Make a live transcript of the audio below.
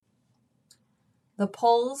The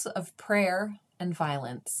poles of prayer and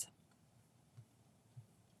violence.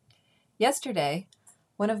 Yesterday,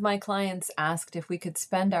 one of my clients asked if we could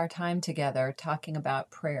spend our time together talking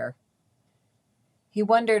about prayer. He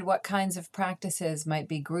wondered what kinds of practices might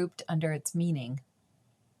be grouped under its meaning.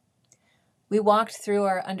 We walked through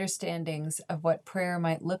our understandings of what prayer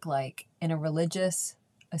might look like in a religious,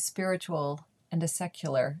 a spiritual, and a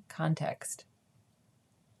secular context.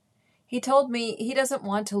 He told me he doesn't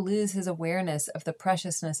want to lose his awareness of the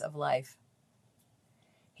preciousness of life.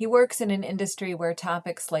 He works in an industry where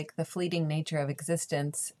topics like the fleeting nature of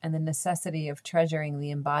existence and the necessity of treasuring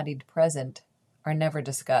the embodied present are never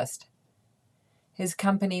discussed. His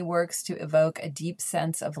company works to evoke a deep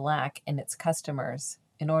sense of lack in its customers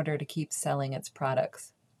in order to keep selling its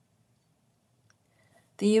products.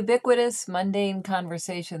 The ubiquitous, mundane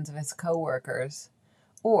conversations of his coworkers,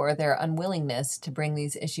 or their unwillingness to bring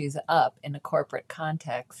these issues up in a corporate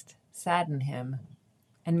context, sadden him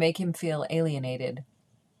and make him feel alienated.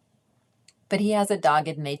 But he has a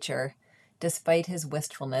dogged nature, despite his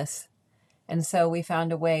wistfulness, and so we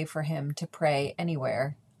found a way for him to pray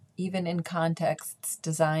anywhere, even in contexts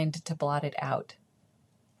designed to blot it out.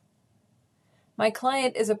 My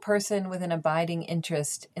client is a person with an abiding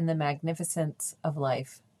interest in the magnificence of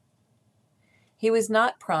life. He was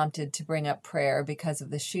not prompted to bring up prayer because of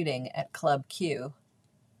the shooting at Club Q,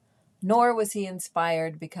 nor was he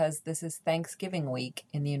inspired because this is Thanksgiving week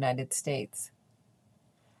in the United States.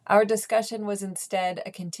 Our discussion was instead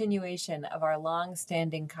a continuation of our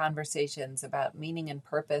long-standing conversations about meaning and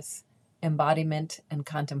purpose, embodiment, and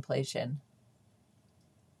contemplation.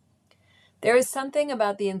 There is something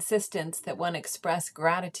about the insistence that one express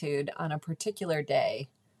gratitude on a particular day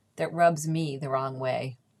that rubs me the wrong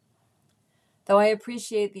way. Though I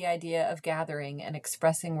appreciate the idea of gathering and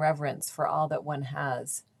expressing reverence for all that one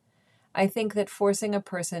has, I think that forcing a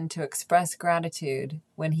person to express gratitude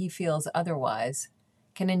when he feels otherwise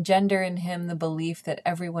can engender in him the belief that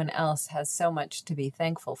everyone else has so much to be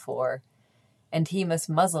thankful for, and he must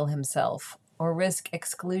muzzle himself or risk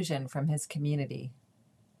exclusion from his community.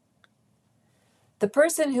 The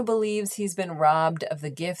person who believes he's been robbed of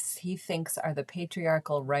the gifts he thinks are the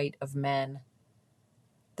patriarchal right of men,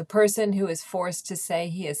 the person who is forced to say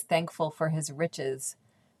he is thankful for his riches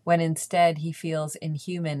when instead he feels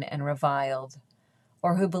inhuman and reviled,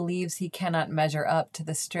 or who believes he cannot measure up to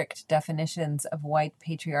the strict definitions of white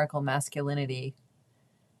patriarchal masculinity.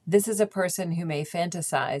 This is a person who may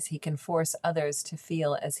fantasize he can force others to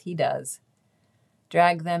feel as he does,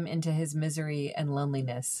 drag them into his misery and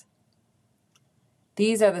loneliness.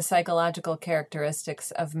 These are the psychological characteristics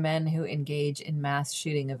of men who engage in mass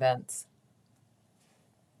shooting events.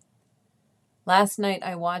 Last night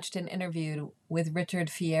I watched an interview with Richard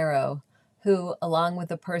Fierro, who, along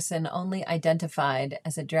with a person only identified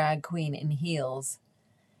as a drag queen in heels,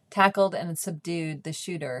 tackled and subdued the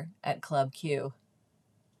shooter at Club Q.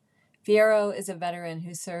 Fierro is a veteran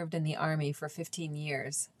who served in the Army for 15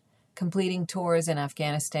 years, completing tours in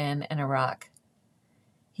Afghanistan and Iraq.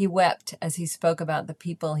 He wept as he spoke about the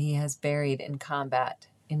people he has buried in combat,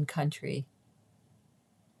 in country.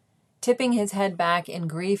 Tipping his head back in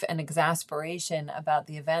grief and exasperation about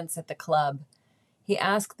the events at the club, he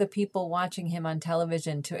asked the people watching him on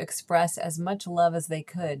television to express as much love as they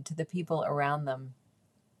could to the people around them.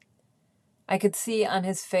 I could see on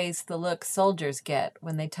his face the look soldiers get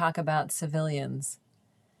when they talk about civilians.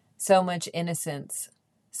 So much innocence,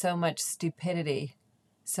 so much stupidity,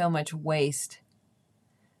 so much waste.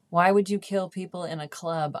 Why would you kill people in a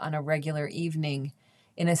club on a regular evening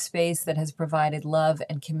in a space that has provided love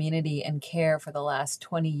and community and care for the last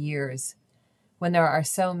 20 years, when there are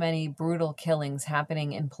so many brutal killings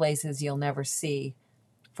happening in places you'll never see,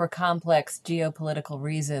 for complex geopolitical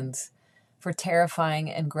reasons, for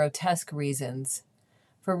terrifying and grotesque reasons,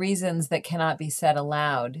 for reasons that cannot be said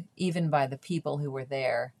aloud, even by the people who were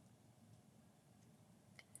there?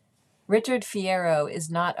 Richard Fierro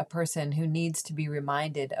is not a person who needs to be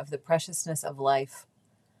reminded of the preciousness of life,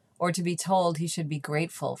 or to be told he should be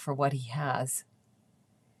grateful for what he has.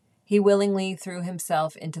 He willingly threw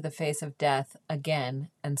himself into the face of death again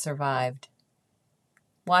and survived.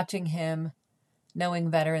 Watching him,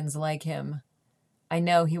 knowing veterans like him, I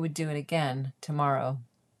know he would do it again tomorrow.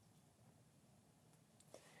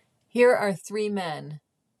 Here are three men,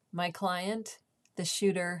 my client, the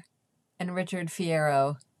shooter, and Richard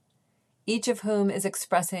Fierro, each of whom is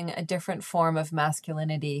expressing a different form of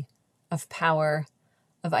masculinity, of power,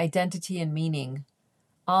 of identity and meaning,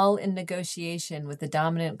 all in negotiation with the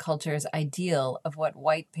dominant culture's ideal of what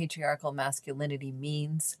white patriarchal masculinity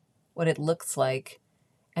means, what it looks like,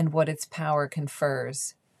 and what its power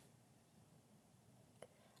confers.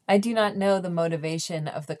 I do not know the motivation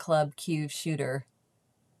of the Club Q shooter.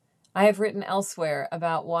 I have written elsewhere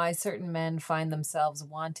about why certain men find themselves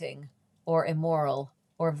wanting, or immoral,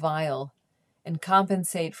 or vile, and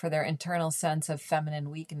compensate for their internal sense of feminine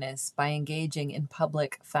weakness by engaging in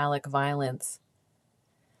public phallic violence.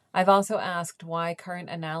 I've also asked why current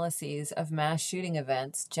analyses of mass shooting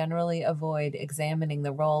events generally avoid examining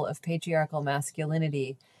the role of patriarchal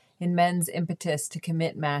masculinity in men's impetus to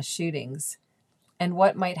commit mass shootings, and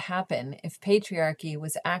what might happen if patriarchy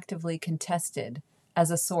was actively contested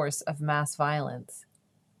as a source of mass violence.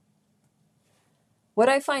 What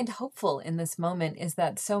I find hopeful in this moment is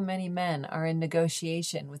that so many men are in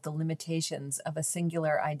negotiation with the limitations of a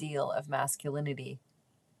singular ideal of masculinity.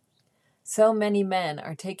 So many men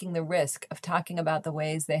are taking the risk of talking about the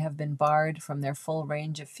ways they have been barred from their full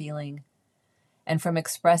range of feeling and from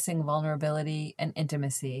expressing vulnerability and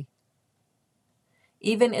intimacy.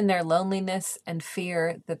 Even in their loneliness and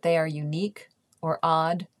fear that they are unique or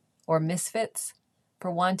odd or misfits for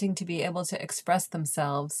wanting to be able to express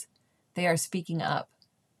themselves, they are speaking up.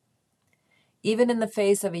 Even in the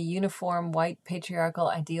face of a uniform white patriarchal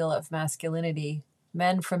ideal of masculinity,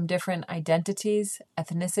 men from different identities,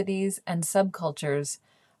 ethnicities, and subcultures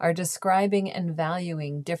are describing and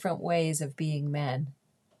valuing different ways of being men.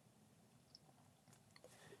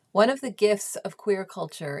 One of the gifts of queer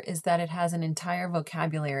culture is that it has an entire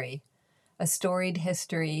vocabulary, a storied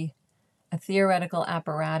history, a theoretical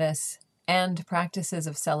apparatus, and practices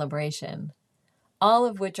of celebration, all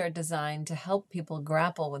of which are designed to help people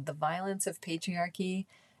grapple with the violence of patriarchy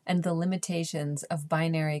and the limitations of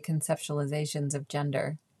binary conceptualizations of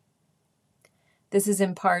gender. This is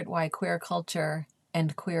in part why queer culture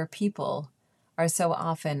and queer people are so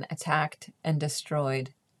often attacked and destroyed.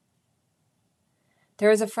 There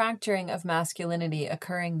is a fracturing of masculinity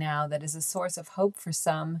occurring now that is a source of hope for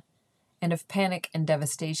some and of panic and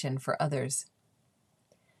devastation for others.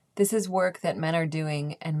 This is work that men are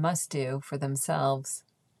doing and must do for themselves.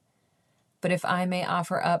 But if I may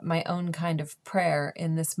offer up my own kind of prayer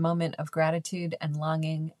in this moment of gratitude and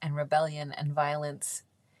longing and rebellion and violence,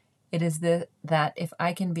 it is that if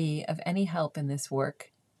I can be of any help in this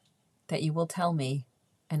work, that you will tell me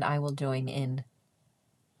and I will join in.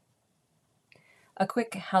 A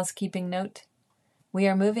quick housekeeping note. We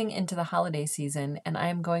are moving into the holiday season, and I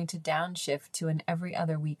am going to downshift to an every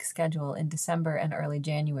other week schedule in December and early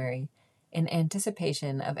January in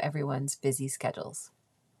anticipation of everyone's busy schedules.